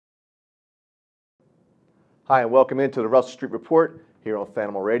Hi, and welcome into the Russell Street Report here on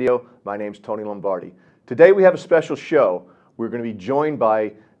Fanimal Radio. My name's Tony Lombardi. Today we have a special show. We're going to be joined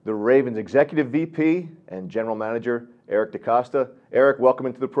by the Ravens Executive VP and General Manager, Eric DeCosta. Eric, welcome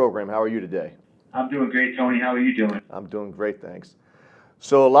into the program. How are you today? I'm doing great, Tony. How are you doing? I'm doing great, thanks.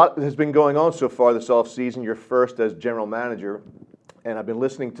 So a lot has been going on so far this offseason. You're first as General Manager, and I've been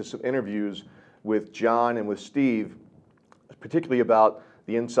listening to some interviews with John and with Steve, particularly about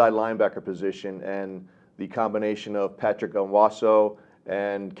the inside linebacker position and the combination of Patrick Onwuasor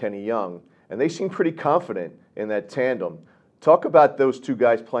and Kenny Young. And they seem pretty confident in that tandem. Talk about those two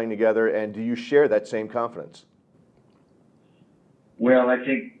guys playing together, and do you share that same confidence? Well, I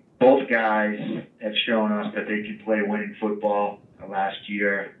think both guys have shown us that they can play winning football last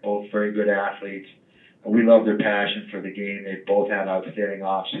year. Both very good athletes. We love their passion for the game. They've both had outstanding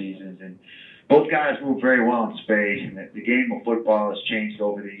off seasons, and both guys move very well in space. And the game of football has changed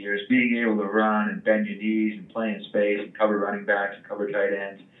over the years. Being able to run and bend your knees and play in space and cover running backs and cover tight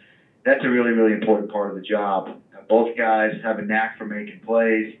ends, that's a really, really important part of the job. Both guys have a knack for making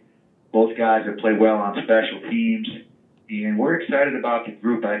plays. Both guys have played well on special teams. And we're excited about the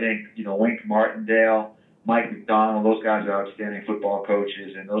group. I think, Wink Martindale, Mike McDonald, those guys are outstanding football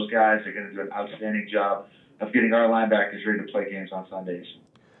coaches, and those guys are going to do an outstanding job of getting our linebackers ready to play games on Sundays.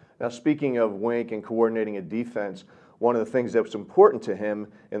 Now, speaking of Wink and coordinating a defense, one of the things that was important to him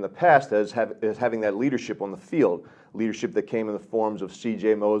in the past is having that leadership on the field, leadership that came in the forms of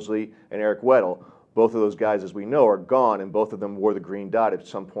CJ Mosley and Eric Weddle. Both of those guys, as we know, are gone, and both of them wore the green dot at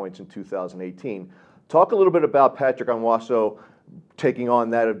some points in 2018. Talk a little bit about Patrick Onwuasor taking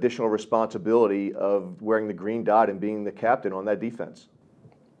on that additional responsibility of wearing the green dot and being the captain on that defense.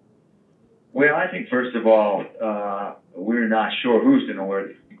 Well, I think, first of all, we're not sure who's going to wear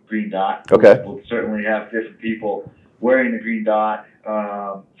the green dot. Okay. We'll certainly have different people wearing the green dot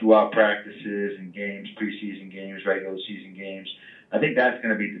throughout practices and games, preseason games, regular season games. I think that's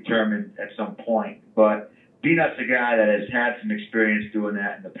going to be determined at some point. But Peanut's a guy that has had some experience doing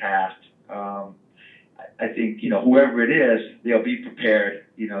that in the past. I think, whoever it is, they'll be prepared.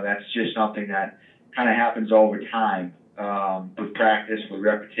 That's just something that kind of happens over time with practice, with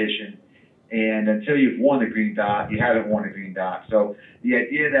repetition. And until you've won the green dot, you haven't won a green dot. So the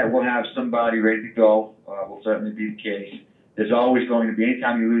idea that we'll have somebody ready to go will certainly be the case. There's always going to be,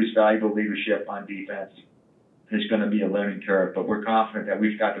 anytime you lose valuable leadership on defense, there's going to be a learning curve. But we're confident that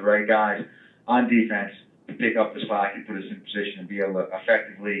we've got the right guys on defense to pick up the slack and put us in position to be able to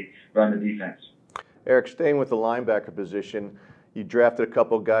effectively run the defense. Eric, staying with the linebacker position, you drafted a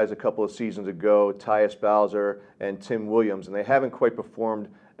couple of guys a couple of seasons ago, Tyus Bowser and Tim Williams, and they haven't quite performed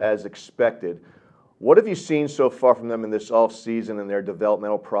as expected. What have you seen so far from them in this offseason and their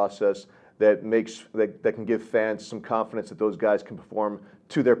developmental process that can give fans some confidence that those guys can perform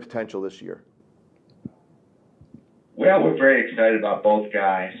to their potential this year? Well, we're very excited about both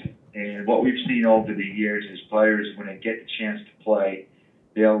guys. And what we've seen over the years is players, when they get the chance to play,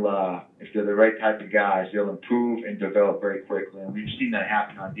 they'll, if they're the right type of guys, they'll improve and develop very quickly. And we've seen that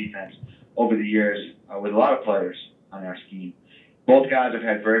happen on defense over the years with a lot of players on our scheme. Both guys have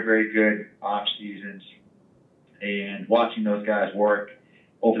had very, very good off seasons. And watching those guys work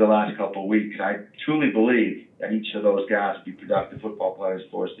over the last couple of weeks, I truly believe that each of those guys will be productive football players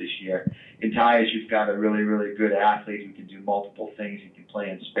for us this year. In Tyus, you've got a really, really good athlete who can do multiple things. He can play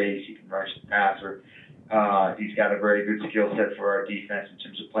in space. He can rush the passer. He's got a very good skill set for our defense in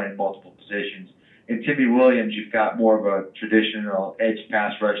terms of playing multiple positions. In Timmy Williams, you've got more of a traditional edge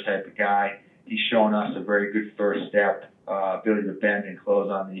pass rush type of guy. He's shown us a very good first step, ability to bend and close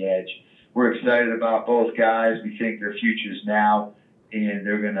on the edge. We're excited about both guys. We think their future's now, and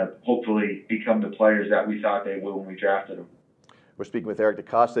they're going to hopefully become the players that we thought they would when we drafted them. We're speaking with Eric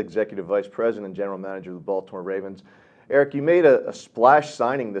DeCosta, Executive Vice President and General Manager of the Baltimore Ravens. Eric, you made a splash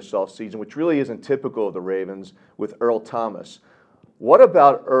signing this offseason, which really isn't typical of the Ravens, with Earl Thomas. What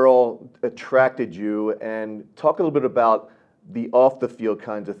about Earl attracted you? And talk a little bit about the off-the-field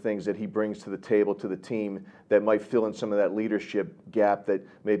kinds of things that he brings to the table, to the team, that might fill in some of that leadership gap that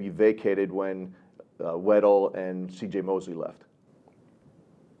maybe vacated when Weddle and CJ Mosley left.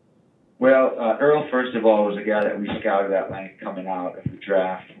 Well, Earl, first of all, was a guy that we scouted at length coming out of the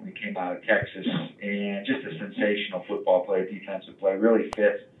draft when he came out of Texas, and just a sensational football player, defensive player, really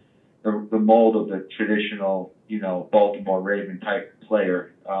fits the mold of the traditional, Baltimore Raven type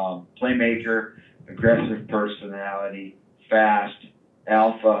player. Playmaker, aggressive personality, fast,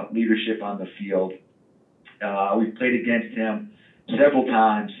 alpha, leadership on the field. We've played against him several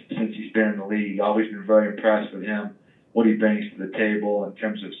times since he's been in the league. Always been very impressed with him, what he brings to the table in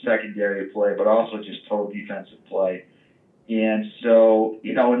terms of secondary play, but also just total defensive play. And so,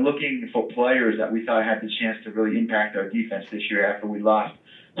 in looking for players that we thought had the chance to really impact our defense this year after we lost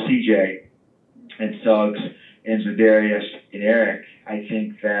CJ and Suggs and Zadarius and Eric, I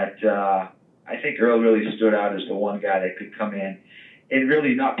think Earl really stood out as the one guy that could come in and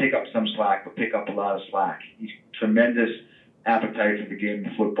really not pick up some slack, but pick up a lot of slack. He's tremendous appetite for the game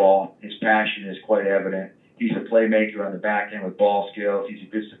of football. His passion is quite evident. He's a playmaker on the back end with ball skills. He's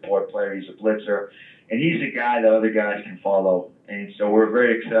a good support player. He's a blitzer. And he's a guy that other guys can follow. And so we're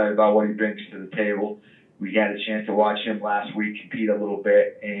very excited about what he brings to the table. We had a chance to watch him last week compete a little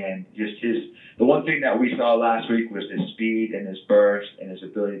bit. And just the one thing that we saw last week was his speed and his burst and his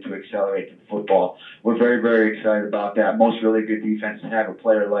ability to accelerate the football. We're very, very excited about that. Most really good defenses have a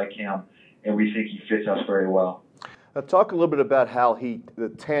player like him, and we think he fits us very well. Now talk a little bit about how the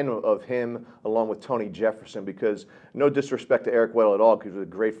tandem of him along with Tony Jefferson, because no disrespect to Eric Weddle at all, because he's a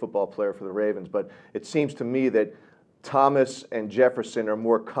great football player for the Ravens, but it seems to me that Thomas and Jefferson are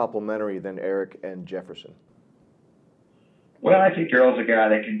more complementary than Eric and Jefferson. Well, I think Earl's a guy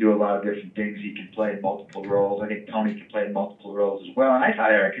that can do a lot of different things. He can play in multiple roles. I think Tony can play in multiple roles as well, and I thought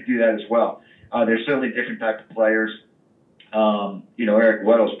Eric could do that as well. There's certainly different types of players. Eric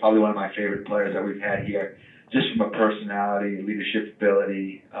Weddle's probably one of my favorite players that we've had here, just from a personality, leadership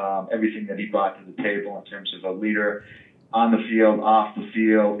ability, everything that he brought to the table in terms of a leader on the field, off the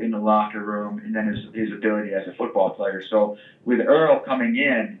field, in the locker room, and then his ability as a football player. So with Earl coming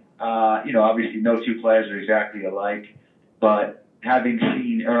in, obviously no two players are exactly alike, but having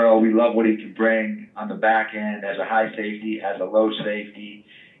seen Earl, we love what he can bring on the back end as a high safety, as a low safety,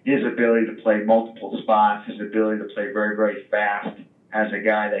 his ability to play multiple spots, his ability to play very, very fast as a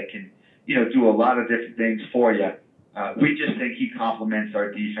guy that can do a lot of different things for you. We just think he complements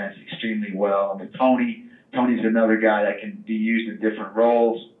our defense extremely well. And with Tony's another guy that can be used in different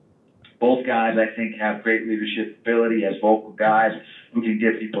roles. Both guys, I think, have great leadership ability as vocal guys who can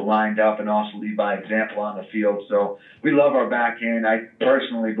get people lined up and also lead by example on the field. So we love our back end. I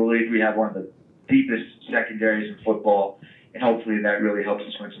personally believe we have one of the deepest secondaries in football, and hopefully that really helps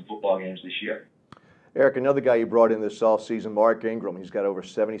us win some football games this year. Eric, another guy you brought in this offseason, Mark Ingram. He's got over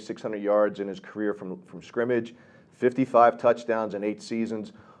 7,600 yards in his career from scrimmage, 55 touchdowns in 8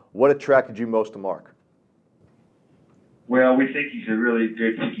 seasons. What attracted you most to Mark? Well, we think he's a really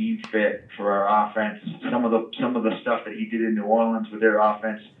good scheme fit for our offense. Some of the stuff that he did in New Orleans with their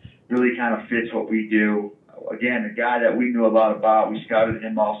offense really kind of fits what we do. Again, a guy that we knew a lot about. We scouted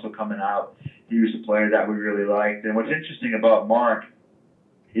him also coming out. He was a player that we really liked. And what's interesting about Mark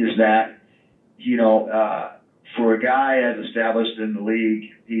is that, for a guy as established in the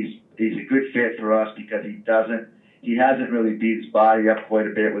league, he's a good fit for us because he hasn't really beat his body up quite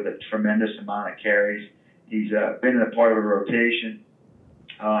a bit with a tremendous amount of carries. He's been in a part of a rotation.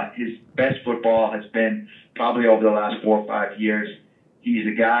 His best football has been probably over the last 4 or 5 years. He's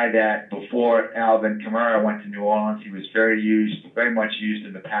a guy that before Alvin Kamara went to New Orleans, he was very much used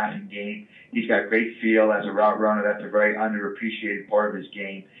in the passing game. He's got great feel as a route runner. That's a very underappreciated part of his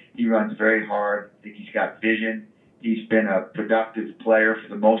game. He runs very hard. I think he's got vision. He's been a productive player for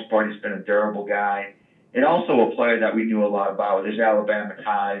the most part. He's been a durable guy. And also a player that we knew a lot about with his Alabama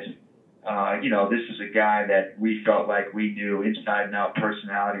ties. This is a guy that we felt like we knew inside and out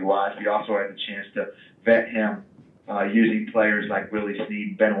personality-wise. We also had the chance to vet him using players like Willie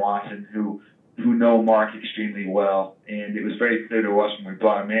Snead, Ben Watson, who know Mark extremely well. And it was very clear to us when we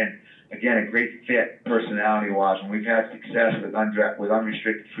brought him in. Again, a great fit personality-wise. When we've had success with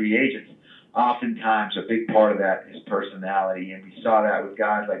unrestricted free agents, oftentimes a big part of that is personality. And we saw that with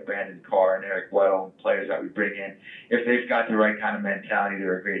guys like Brandon Carr and Eric Weddle and players that we bring in. If they've got the right kind of mentality,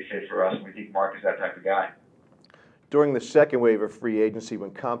 they're a great fit for us. And we think Mark is that type of guy. During the second wave of free agency,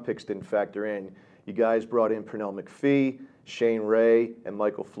 when comp picks didn't factor in, you guys brought in Pernell McPhee, Shane Ray, and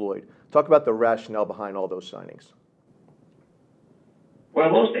Michael Floyd. Talk about the rationale behind all those signings.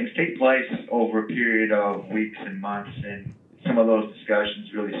 Well, those things take place over a period of weeks and months, and some of those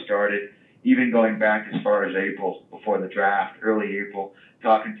discussions really started even going back as far as April, before the draft, early April,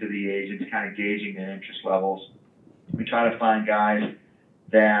 talking to the agents, kind of gauging their interest levels. We try to find guys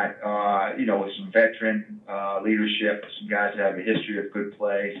that, with some veteran leadership, some guys that have a history of good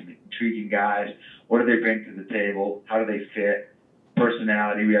play, some intriguing guys. What do they bring to the table? How do they fit?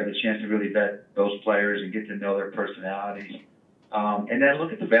 Personality. We have the chance to really vet those players and get to know their personalities. And then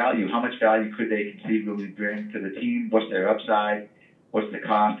look at the value. How much value could they conceivably bring to the team? What's their upside? What's the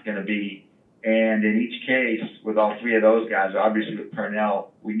cost going to be? And in each case, with all three of those guys, obviously with Pernell,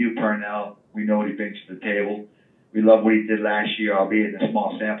 we knew Pernell. We know what he brings to the table. We love what he did last year, albeit in a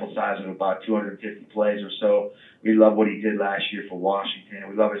small sample size of about 250 plays or so. We love what he did last year for Washington.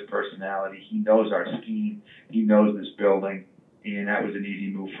 We love his personality. He knows our scheme. He knows this building, and that was an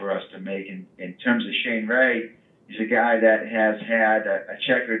easy move for us to make. In terms of Shane Ray, he's a guy that has had a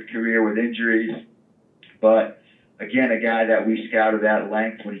checkered career with injuries, but again, a guy that we scouted at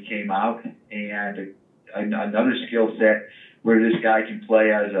length when he came out, and another skill set where this guy can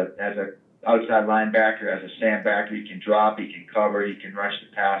play as a outside linebacker, as a sandbacker. He can drop, he can cover, he can rush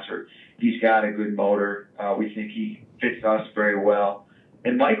the passer. He's got a good motor. We think he fits us very well.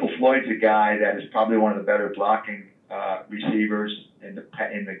 And Michael Floyd's a guy that is probably one of the better blocking receivers in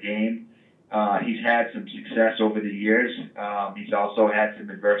the game. He's had some success over the years. He's also had some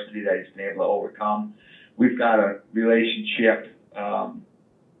adversity that he's been able to overcome. We've got a relationship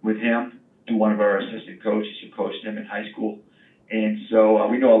with him through one of our assistant coaches who coached him in high school. And so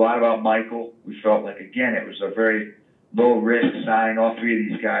we know a lot about Michael. We felt like, again, it was a very low-risk signing. All three of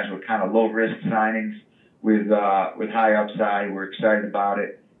these guys were kind of low-risk signings with high upside. We're excited about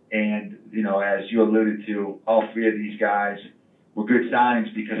it. And, you know, as you alluded to, all three of these guys were good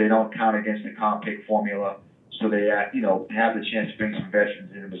signings because they don't count against the comp pick formula. So they, you know, have the chance to bring some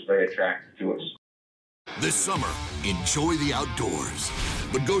veterans in. It was very attractive to us. This summer, enjoy the outdoors,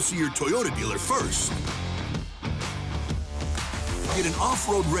 but go see your Toyota dealer first. Get an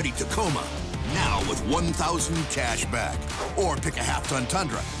off-road ready Tacoma now with $1,000 cash back. Or pick a half-ton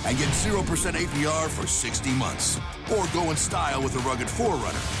Tundra and get 0% APR for 60 months. Or go in style with a rugged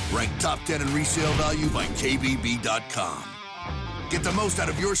 4Runner, ranked top 10 in resale value by KBB.com. Get the most out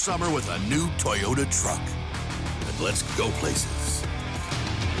of your summer with a new Toyota truck. And let's go places.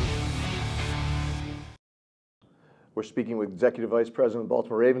 We're speaking with Executive Vice President of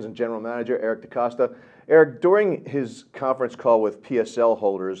Baltimore Ravens and General Manager Eric DeCosta. Eric, during his conference call with PSL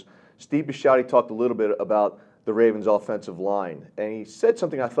holders, Steve Bisciotti talked a little bit about the Ravens' offensive line, and he said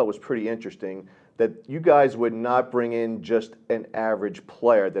something I thought was pretty interesting, that you guys would not bring in just an average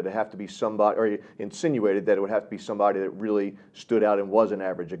player, that it have to be somebody, or he insinuated that it would have to be somebody that really stood out and was an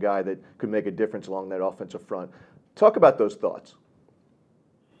average, a guy that could make a difference along that offensive front. Talk about those thoughts.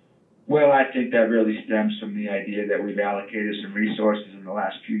 Well, I think that really stems from the idea that we've allocated some resources in the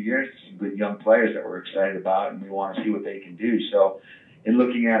last few years to some good young players that we're excited about, and we want to see what they can do. So in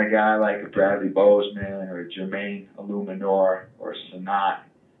looking at a guy like a Bradley Bozeman or a Jermaine Illuminor or a Sanat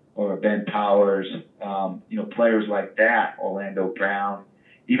or a Ben Powers, you know, players like that, Orlando Brown,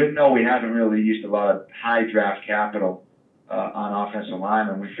 even though we haven't really used a lot of high draft capital on offensive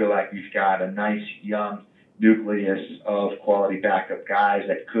linemen, we feel like we've got a nice young nucleus of quality backup guys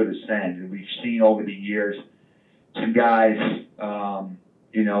that could ascend. And we've seen over the years some guys,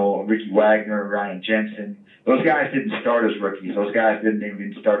 you know, Ricky Wagner, Ryan Jensen. Those guys didn't start as rookies. Those guys didn't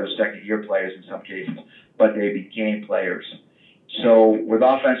even start as second-year players in some cases, but they became players. So with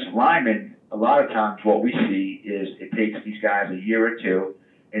offensive linemen, a lot of times what we see is it takes these guys a year or two,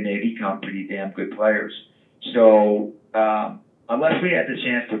 and they become pretty damn good players. So unless we had the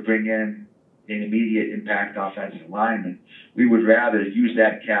chance to bring in an immediate impact offensive lineman, we would rather use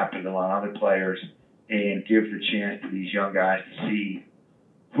that capital on other players and give the chance to these young guys to see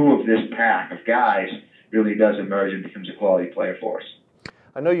who of this pack of guys really does emerge and becomes a quality player for us.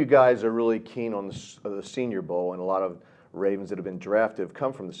 I know you guys are really keen on the Senior Bowl, and a lot of Ravens that have been drafted have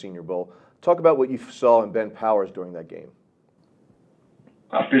come from the Senior Bowl. Talk about what you saw in Ben Powers during that game.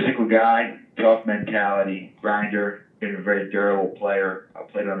 A physical guy, tough mentality, grinder, been a very durable player,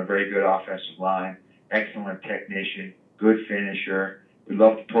 played on a very good offensive line, excellent technician, good finisher. We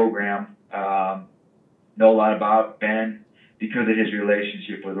love the program. Know a lot about Ben because of his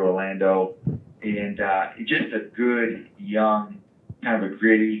relationship with Orlando. And just a good, young, kind of a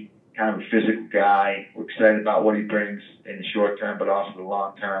gritty, kind of a physical guy. We're excited about what he brings in the short term, but also the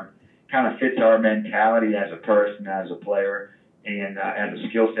long term. Kind of fits our mentality as a person, as a player, and as a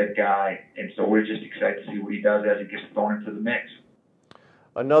skill set guy. And so we're just excited to see what he does as he gets thrown into the mix.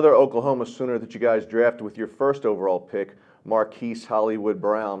 Another Oklahoma Sooner that you guys drafted with your first overall pick, Marquise Hollywood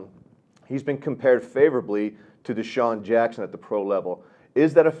Brown. He's been compared favorably to DeSean Jackson at the pro level.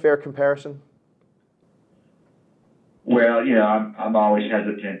 Is that a fair comparison? Well, you know, I'm always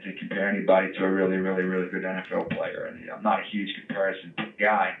hesitant to compare anybody to a really, really, really good NFL player. And I'm not a huge comparison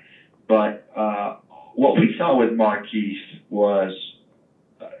guy. But what we saw with Marquise was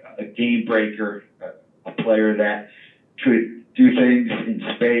a game breaker, a player that could do things in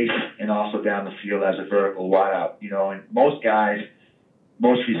space and also down the field as a vertical wideout. You know, and most guys,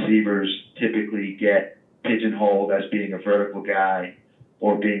 most receivers typically get pigeonholed as being a vertical guy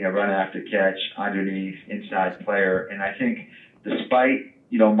or being a run after catch, underneath, inside player. And I think despite,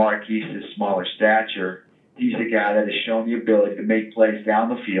 you know, Marquise's smaller stature, he's a guy that has shown the ability to make plays down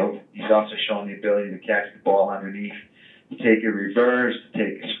the field. He's also shown the ability to catch the ball underneath, to take a reverse, to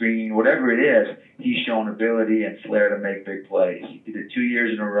take a screen, whatever it is. He's shown ability and flair to make big plays. He did it 2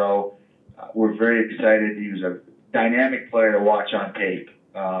 years in a row. We're very excited. He was a dynamic player to watch on tape.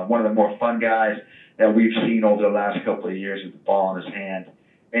 One of the more fun guys that we've seen over the last couple of years with the ball in his hand.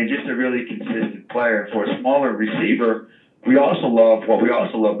 And just a really consistent player. And for a smaller receiver, what we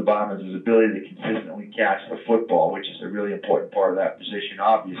also love about him is his ability to consistently catch the football, which is a really important part of that position,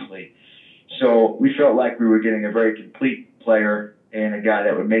 obviously. So we felt like we were getting a very complete player and a guy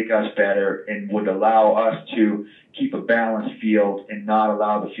that would make us better and would allow us to keep a balanced field and not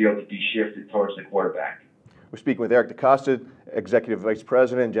allow the field to be shifted towards the quarterback. We're speaking with Eric DeCosta, Executive Vice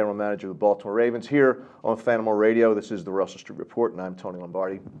President and General Manager of the Baltimore Ravens, here on Fanimal Radio. This is the Russell Street Report, and I'm Tony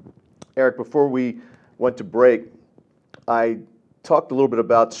Lombardi. Eric, before we went to break, I talked a little bit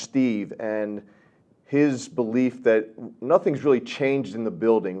about Steve and his belief that nothing's really changed in the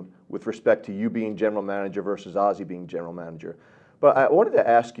building with respect to you being general manager versus Ozzie being general manager. But I wanted to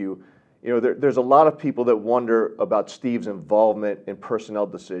ask you, there's a lot of people that wonder about Steve's involvement in personnel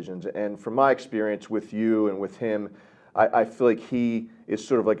decisions. And from my experience with you and with him, I feel like he is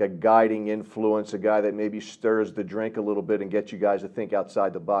sort of like a guiding influence, a guy that maybe stirs the drink a little bit and gets you guys to think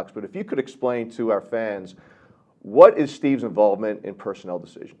outside the box. But if you could explain to our fans, what is Steve's involvement in personnel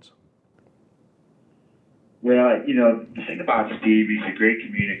decisions? Well, the thing about Steve, he's a great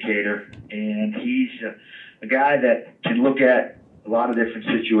communicator, and he's a guy that can look at a lot of different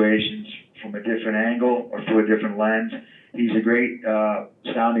situations from a different angle or through a different lens. He's a great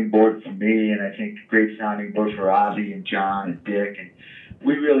sounding board for me, and I think a great sounding board for Ozzie and John and Dick. And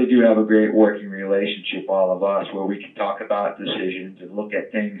we really do have a great working relationship, all of us, where we can talk about decisions and look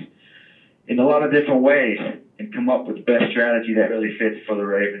at things in a lot of different ways and come up with the best strategy that really fits for the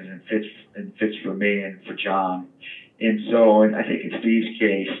Ravens and fits for me and for John. And I think in Steve's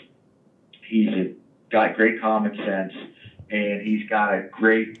case, he's got great common sense, and he's got a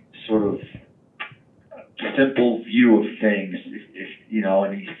great sort of simple view of things.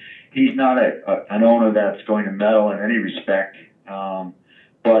 And he's not an owner that's going to meddle in any respect,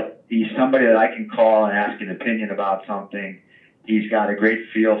 but he's somebody that I can call and ask an opinion about something. He's got a great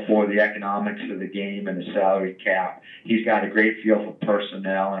feel for the economics of the game and the salary cap. He's got a great feel for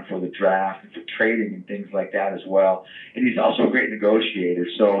personnel and for the draft and for trading and things like that as well. And he's also a great negotiator.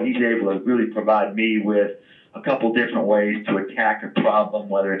 So he's able to really provide me with a couple different ways to attack a problem,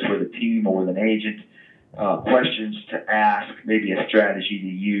 whether it's with a team or with an agent, questions to ask, maybe a strategy to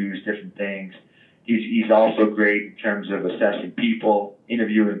use, different things. He's also great in terms of assessing people,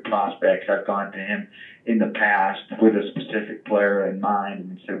 interviewing prospects. I've gone to him in the past with a specific player in mind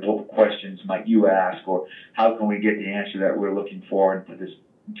and said, what questions might you ask, or how can we get the answer that we're looking for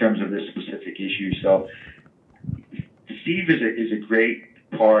in terms of this specific issue? So Steve is a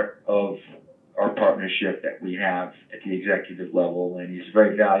great part of our partnership that we have at the executive level, and he's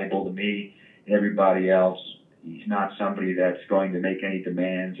very valuable to me and everybody else. He's not somebody that's going to make any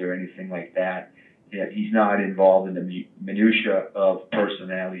demands or anything like that. He's not involved in the minutia of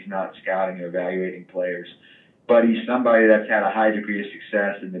personnel. He's not scouting or evaluating players. But he's somebody that's had a high degree of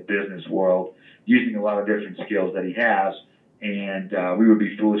success in the business world, using a lot of different skills that he has, and we would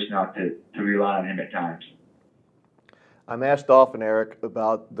be foolish not to rely on him at times. I'm asked often, Eric,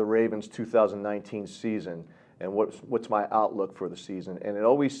 about the Ravens' 2019 season and what's my outlook for the season, and it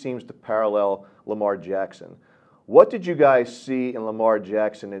always seems to parallel Lamar Jackson. What did you guys see in Lamar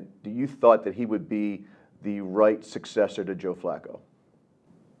Jackson, and do you thought that he would be the right successor to Joe Flacco?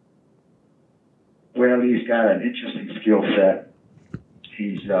 Well, he's got an interesting skill set.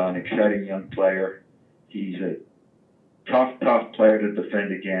 He's an exciting young player. He's a tough player to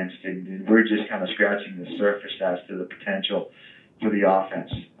defend against, and we're just kind of scratching the surface as to the potential for the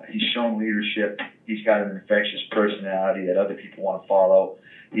offense. He's shown leadership. He's got an infectious personality that other people want to follow.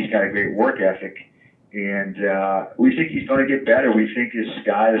 He's got a great work ethic. And we think he's going to get better. We think the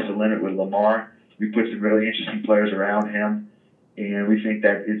sky is the limit with Lamar. We put some really interesting players around him, and we think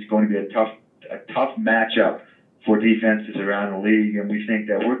that it's going to be a tough matchup for defenses around the league. And we think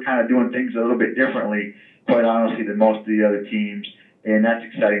that we're kind of doing things a little bit differently, quite honestly, than most of the other teams, and that's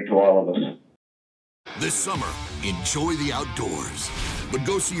exciting to all of us. This summer, enjoy the outdoors, but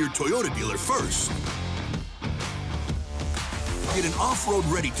go see your Toyota dealer first. Get an off-road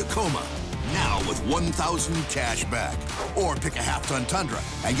ready Tacoma now with $1,000 cash back. Or pick a half-ton Tundra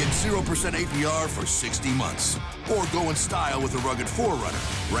and get 0% APR for 60 months. Or go in style with a rugged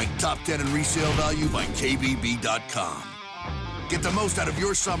 4Runner, ranked top 10 in resale value by KBB.com. Get the most out of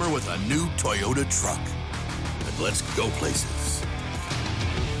your summer with a new Toyota truck. And let's go places.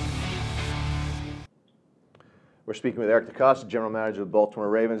 We're speaking with Eric DeCosta, General Manager of the Baltimore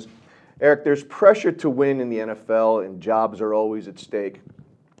Ravens. Eric, there's pressure to win in the NFL, and jobs are always at stake.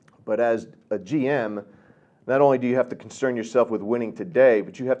 But as a GM, not only do you have to concern yourself with winning today,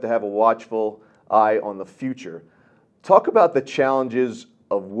 but you have to have a watchful eye on the future. Talk about the challenges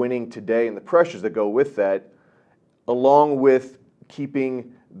of winning today and the pressures that go with that, along with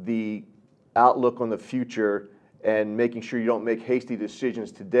keeping the outlook on the future and making sure you don't make hasty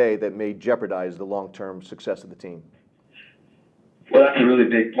decisions today that may jeopardize the long-term success of the team. Well, that's a really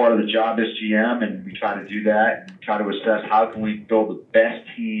big part of the job as GM, and we try to do that and try to assess how can we build the best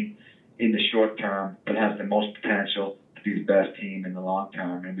team in the short term but has the most potential to be the best team in the long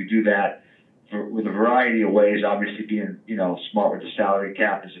term. And we do that with a variety of ways. Obviously, being smart with the salary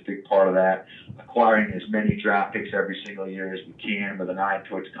cap is a big part of that. Acquiring as many draft picks every single year as we can, with an eye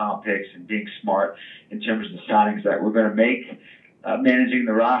towards comp picks, and being smart in terms of the signings that we're going to make. Managing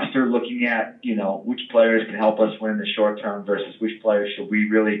the roster, looking at which players can help us win in the short term versus which players should we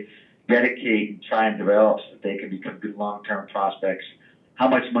really dedicate and try and develop so that they can become good long-term prospects. How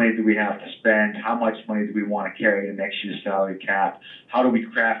much money do we have to spend? How much money do we want to carry in next year's salary cap? How do we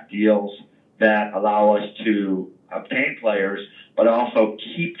craft deals that allow us to obtain players, but also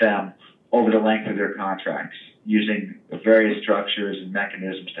keep them over the length of their contracts, using various structures and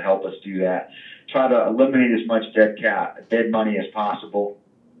mechanisms to help us do that. Try to eliminate as much dead money as possible,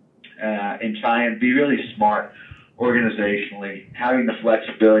 and try and be really smart organizationally, having the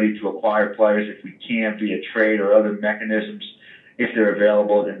flexibility to acquire players if we can via trade or other mechanisms if they're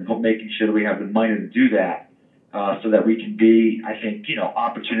available, and making sure that we have the money to do that, so that we can be, I think,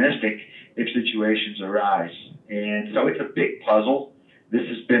 opportunistic if situations arise. And so it's a big puzzle. This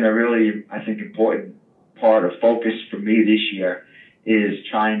has been a really, I think, important part of focus for me this year, is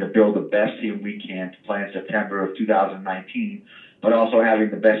trying to build the best team we can to play in September of 2019, but also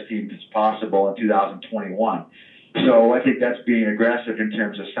having the best team that's possible in 2021. So I think that's being aggressive in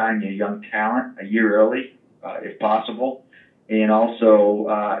terms of signing a young talent a year early, if possible, and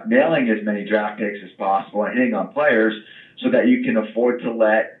also nailing as many draft picks as possible and hitting on players so that you can afford to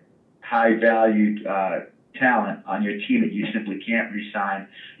let high-valued talent on your team that you simply can't re-sign.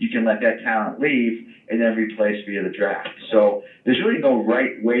 You can let that talent leave and then replace via the draft. So there's really no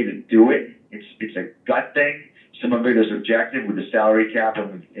right way to do it. It's a gut thing. Some of it is objective with the salary cap,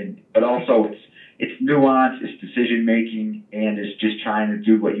 but also it's nuance, it's decision making, and it's just trying to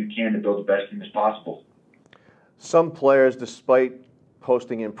do what you can to build the best team as possible. Some players, despite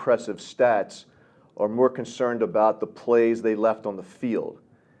posting impressive stats, are more concerned about the plays they left on the field.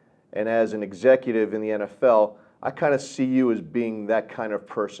 And as an executive in the NFL, I kind of see you as being that kind of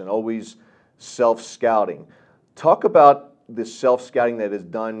person, always self-scouting. Talk about the self-scouting that is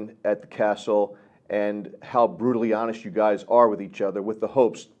done at the Castle and how brutally honest you guys are with each other with the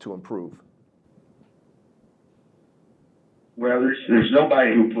hopes to improve. Well, there's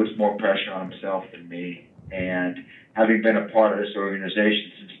nobody who puts more pressure on himself than me. And having been a part of this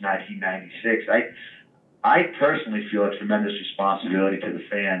organization since 1996, I personally feel a tremendous responsibility to the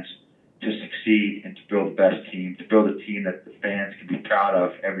fans to succeed and to build the best team, to build a team that the fans can be proud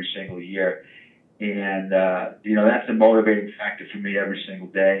of every single year. And, that's a motivating factor for me every single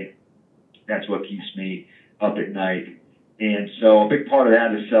day. That's what keeps me up at night. And so a big part of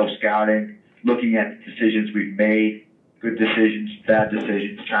that is self-scouting, looking at the decisions we've made, good decisions, bad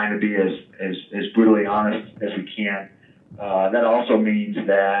decisions, trying to be as brutally honest as we can. That also means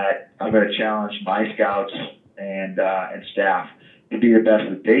that I'm going to challenge my scouts and staff to be the best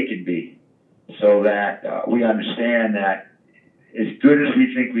that they can be, so that we understand that as good as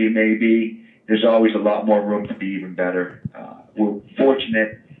we think we may be, there's always a lot more room to be even better. We're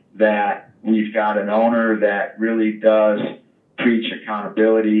fortunate that we've got an owner that really does preach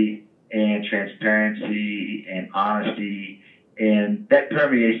accountability and transparency and honesty, and that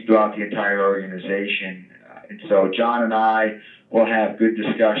permeates throughout the entire organization. And so John and I will have good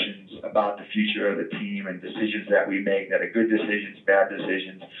discussions about the future of the team and decisions that we make that are good decisions, bad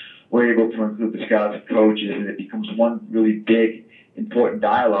decisions. We're able to include the scouts and coaches, and it becomes one really big, important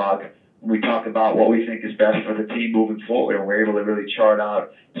dialogue when we talk about what we think is best for the team moving forward, and we're able to really chart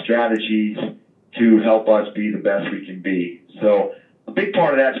out strategies to help us be the best we can be. So a big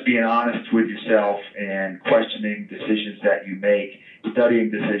part of that is being honest with yourself and questioning decisions that you make, studying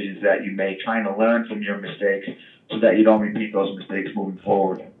decisions that you make, trying to learn from your mistakes so that you don't repeat those mistakes moving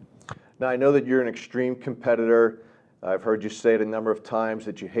forward. Now, I know that you're an extreme competitor. I've heard you say it a number of times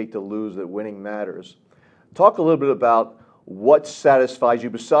that you hate to lose, that winning matters. Talk a little bit about what satisfies you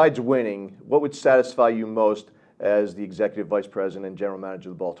besides winning. What would satisfy you most as the Executive Vice President and General Manager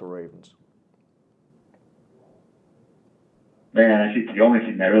of the Baltimore Ravens? Man, I think the only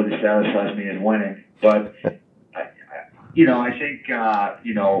thing that really satisfies me is winning. But I think,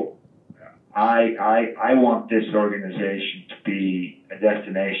 I want this organization to be a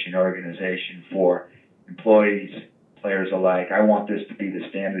destination organization for employees, players alike. I want this to be the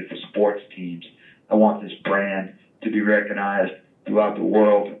standard for sports teams. I want this brand to be recognized throughout the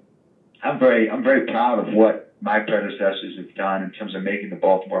world. I'm very proud of what my predecessors have done in terms of making the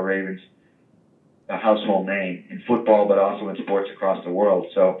Baltimore Ravens a household name in football, but also in sports across the world.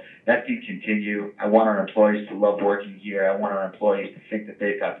 So that can continue. I want our employees to love working here. I want our employees to think that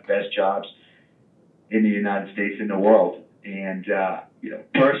they've got the best jobs in the United States, in the world. And,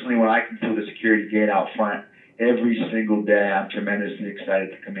 personally, when I come through the security gate out front, every single day I'm tremendously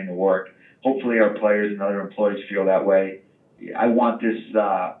excited to come into work. Hopefully our players and other employees feel that way. I want this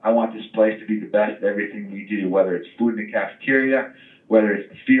place to be the best at everything we do, whether it's food in the cafeteria, whether it's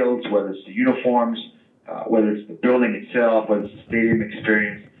the fields, whether it's the uniforms, whether it's the building itself, whether it's the stadium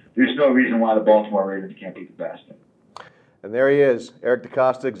experience. There's no reason why the Baltimore Ravens can't be the best. And there he is, Eric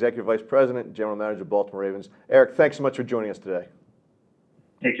DeCosta, Executive Vice President and General Manager of the Baltimore Ravens. Eric, thanks so much for joining us today.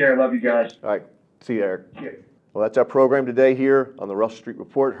 Take care. Love you guys. All right. See you, Eric. See you. Well, that's our program today here on the Russell Street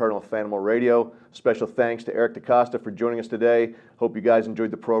Report, heard on Fanimal Radio. Special thanks to Eric DeCosta for joining us today. Hope you guys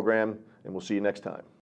enjoyed the program, and we'll see you next time.